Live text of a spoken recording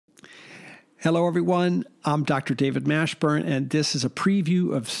Hello, everyone. I'm Dr. David Mashburn, and this is a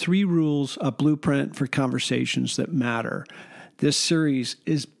preview of 3 Rules, a Blueprint for Conversations That Matter. This series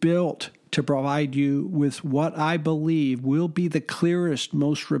is built to provide you with what I believe will be the clearest,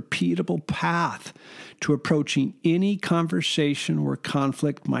 most repeatable path to approaching any conversation where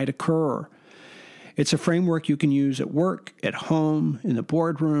conflict might occur. It's a framework you can use at work, at home, in the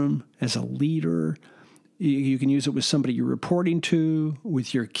boardroom, as a leader. You can use it with somebody you're reporting to,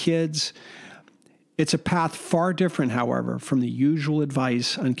 with your kids. It's a path far different, however, from the usual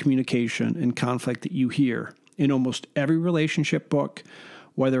advice on communication and conflict that you hear in almost every relationship book,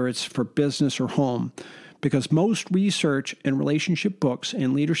 whether it's for business or home, because most research and relationship books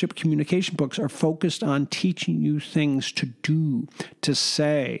and leadership communication books are focused on teaching you things to do, to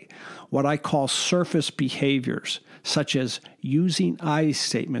say, what I call surface behaviors, such as using I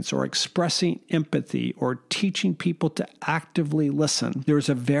statements or expressing empathy or teaching people to actively listen. There's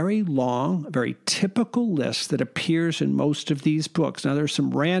a very long, very typical list that appears in most of these books. Now, there's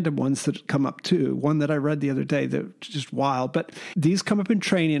some random ones that come up too. One that I read the other day that's just wild, but these come up in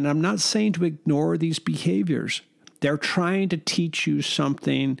training, and I'm not saying to ignore these behaviors. They're trying to teach you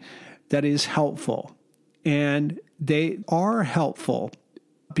something that is helpful, and they are helpful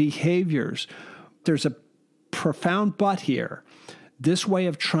behaviors. There's a profound but here. This way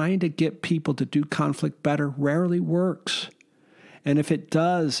of trying to get people to do conflict better rarely works. And if it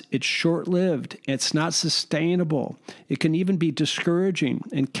does, it's short-lived. It's not sustainable. It can even be discouraging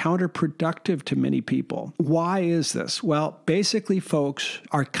and counterproductive to many people. Why is this? Well, basically, folks,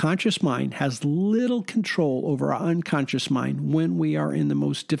 our conscious mind has little control over our unconscious mind when we are in the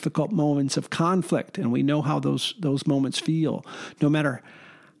most difficult moments of conflict, and we know how those moments feel. No matter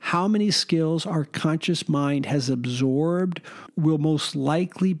how many skills our conscious mind has absorbed will most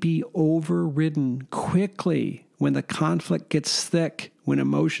likely be overridden quickly when the conflict gets thick, when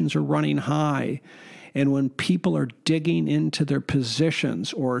emotions are running high, and when people are digging into their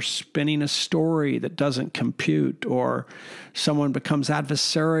positions or spinning a story that doesn't compute, or someone becomes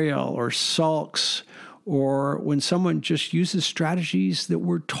adversarial or sulks, or when someone just uses strategies that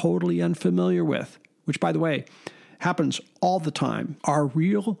we're totally unfamiliar with, which, by the way, happens all the time. Our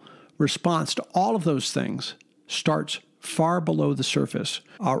real response to all of those things starts far below the surface.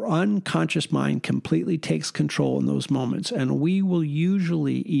 Our unconscious mind completely takes control in those moments, and we will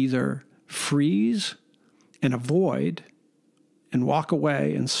usually either freeze and avoid and walk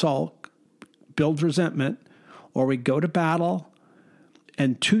away and sulk, build resentment, or we go to battle,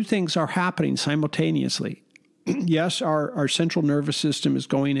 and 2 things are happening simultaneously. Yes, our central nervous system is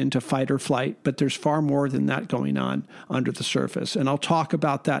going into fight or flight, but there's far more than that going on under the surface. And I'll talk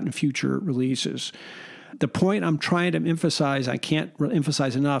about that in future releases. The point I'm trying to emphasize, I can't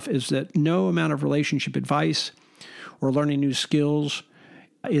emphasize enough, is that no amount of relationship advice or learning new skills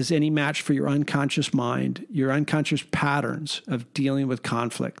is any match for your unconscious mind, your unconscious patterns of dealing with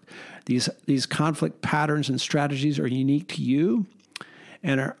conflict. These conflict patterns and strategies are unique to you,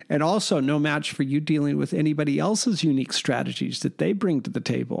 and also no match for you dealing with anybody else's unique strategies that they bring to the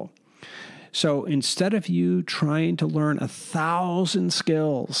table. So instead of you trying to learn 1,000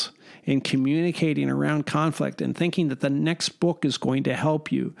 skills in communicating around conflict and thinking that the next book is going to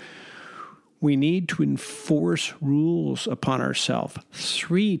help you, we need to enforce rules upon ourselves,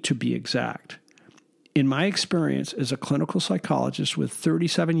 3 to be exact. In my experience as a clinical psychologist with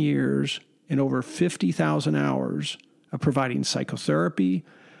 37 years and over 50,000 hours of providing psychotherapy,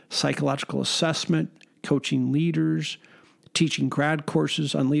 psychological assessment, coaching leaders, teaching grad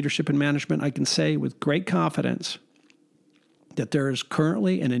courses on leadership and management, I can say with great confidence that there is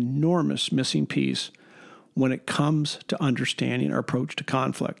currently an enormous missing piece when it comes to understanding our approach to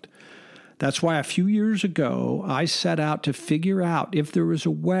conflict. That's why a few years ago, I set out to figure out if there was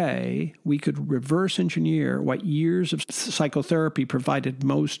a way we could reverse engineer what years of psychotherapy provided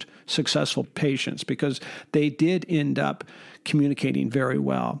most successful patients, because they did end up communicating very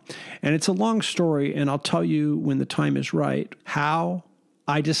well. And it's a long story, and I'll tell you when the time is right how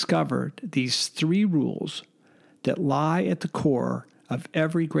I discovered these 3 rules that lie at the core of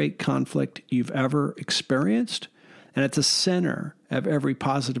every great conflict you've ever experienced, and at the center of every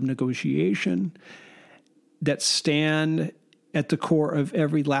positive negotiation, that stand at the core of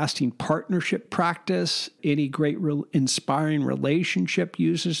every lasting partnership practice. Any great inspiring relationship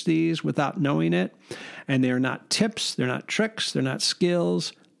uses these without knowing it. And they're not tips, they're not tricks, they're not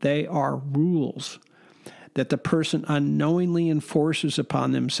skills, they are rules that the person unknowingly enforces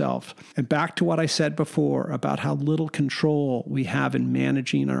upon themselves. And back to what I said before about how little control we have in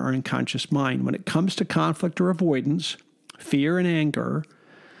managing our unconscious mind. When it comes to conflict or avoidance, fear and anger,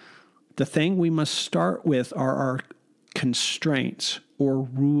 the thing we must start with are our constraints, or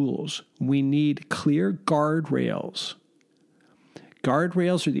rules. We need clear guardrails.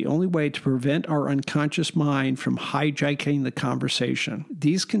 Guardrails are the only way to prevent our unconscious mind from hijacking the conversation.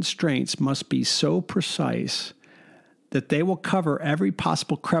 These constraints must be so precise that they will cover every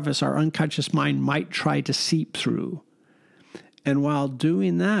possible crevice our unconscious mind might try to seep through. And while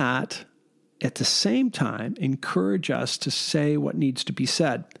doing that, at the same time, encourage us to say what needs to be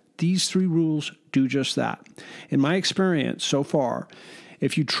said. These 3 rules do just that. In my experience so far,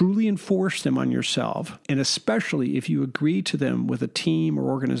 if you truly enforce them on yourself, and especially if you agree to them with a team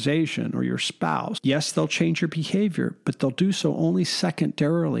or organization or your spouse, yes, they'll change your behavior, but they'll do so only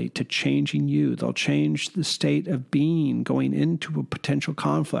secondarily to changing you. They'll change the state of being going into a potential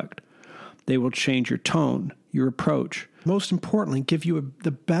conflict. They will change your tone, your approach. Most importantly, give you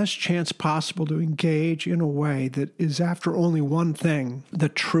the best chance possible to engage in a way that is after only one thing, the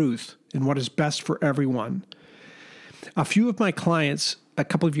truth and what is best for everyone. A few of my clients a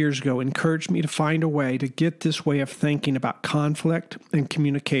couple of years ago encouraged me to find a way to get this way of thinking about conflict and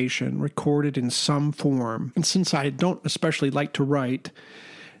communication recorded in some form. And since I don't especially like to write,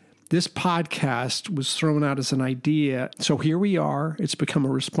 this podcast was thrown out as an idea. So here we are. It's become a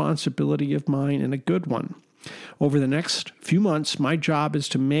responsibility of mine and a good one. Over the next few months, my job is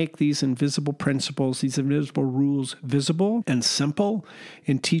to make these invisible principles, these invisible rules visible and simple,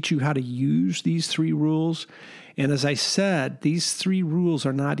 and teach you how to use these 3 rules. And as I said, these 3 rules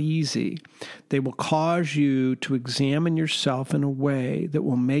are not easy. They will cause you to examine yourself in a way that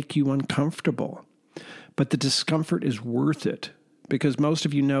will make you uncomfortable. But the discomfort is worth it, because most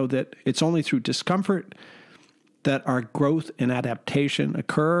of you know that it's only through discomfort that our growth and adaptation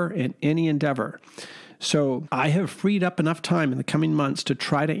occur in any endeavor. So I have freed up enough time in the coming months to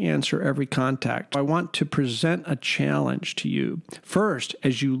try to answer every contact. I want to present a challenge to you. First,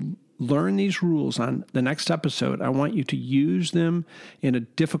 as you learn these rules on the next episode, I want you to use them in a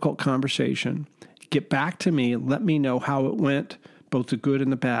difficult conversation. Get back to me and let me know how it went, both the good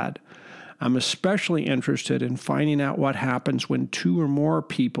and the bad. I'm especially interested in finding out what happens when 2 or more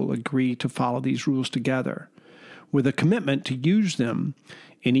people agree to follow these rules together, with a commitment to use them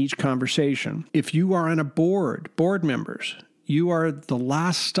in each conversation. If you are on a board members, you are the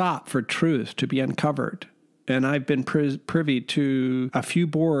last stop for truth to be uncovered. And I've been privy to a few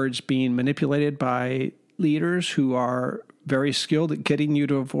boards being manipulated by leaders who are very skilled at getting you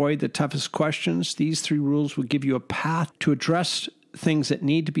to avoid the toughest questions. These 3 rules will give you a path to address things that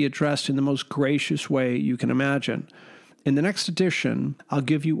need to be addressed in the most gracious way you can imagine. In the next edition, I'll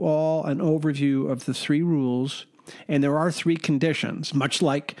give you all an overview of the 3 rules. And there are 3 conditions. Much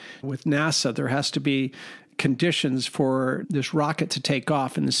like with NASA, there has to be conditions for this rocket to take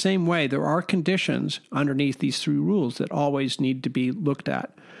off. In the same way, there are conditions underneath these 3 rules that always need to be looked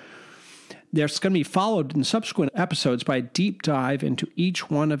at. There's going to be followed in subsequent episodes by a deep dive into each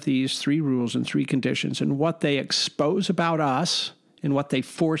one of these 3 rules and 3 conditions and what they expose about us and what they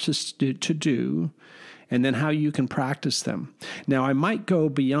force us to do, and then how you can practice them. Now, I might go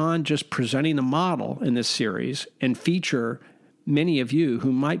beyond just presenting the model in this series and feature many of you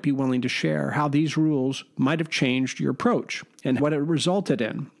who might be willing to share how these rules might have changed your approach and what it resulted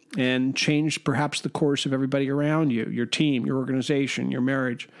in, and changed perhaps the course of everybody around you, your team, your organization, your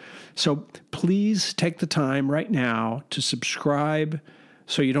marriage. So please take the time right now to subscribe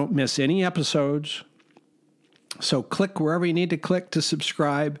so you don't miss any episodes. So click wherever you need to click to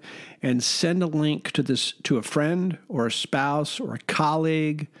subscribe, and send a link to this to a friend or a spouse or a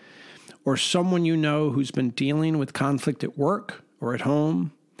colleague or someone you know who's been dealing with conflict at work or at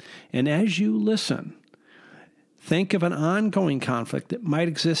home. And as you listen, think of an ongoing conflict that might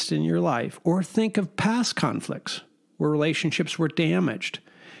exist in your life, or think of past conflicts where relationships were damaged,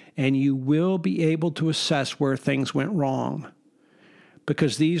 and you will be able to assess where things went wrong,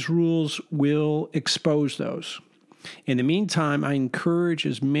 because these rules will expose those. In the meantime, I encourage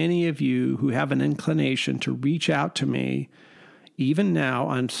as many of you who have an inclination to reach out to me, even now,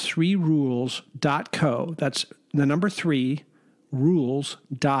 on 3rules.co. That's the number 3,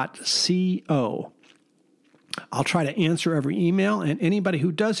 rules.co. I'll try to answer every email, and anybody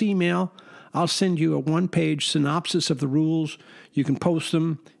who does email, I'll send you a 1-page synopsis of the rules. You can post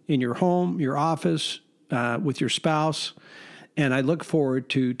them in your home, your office, with your spouse, and I look forward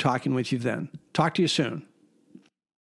to talking with you then. Talk to you soon.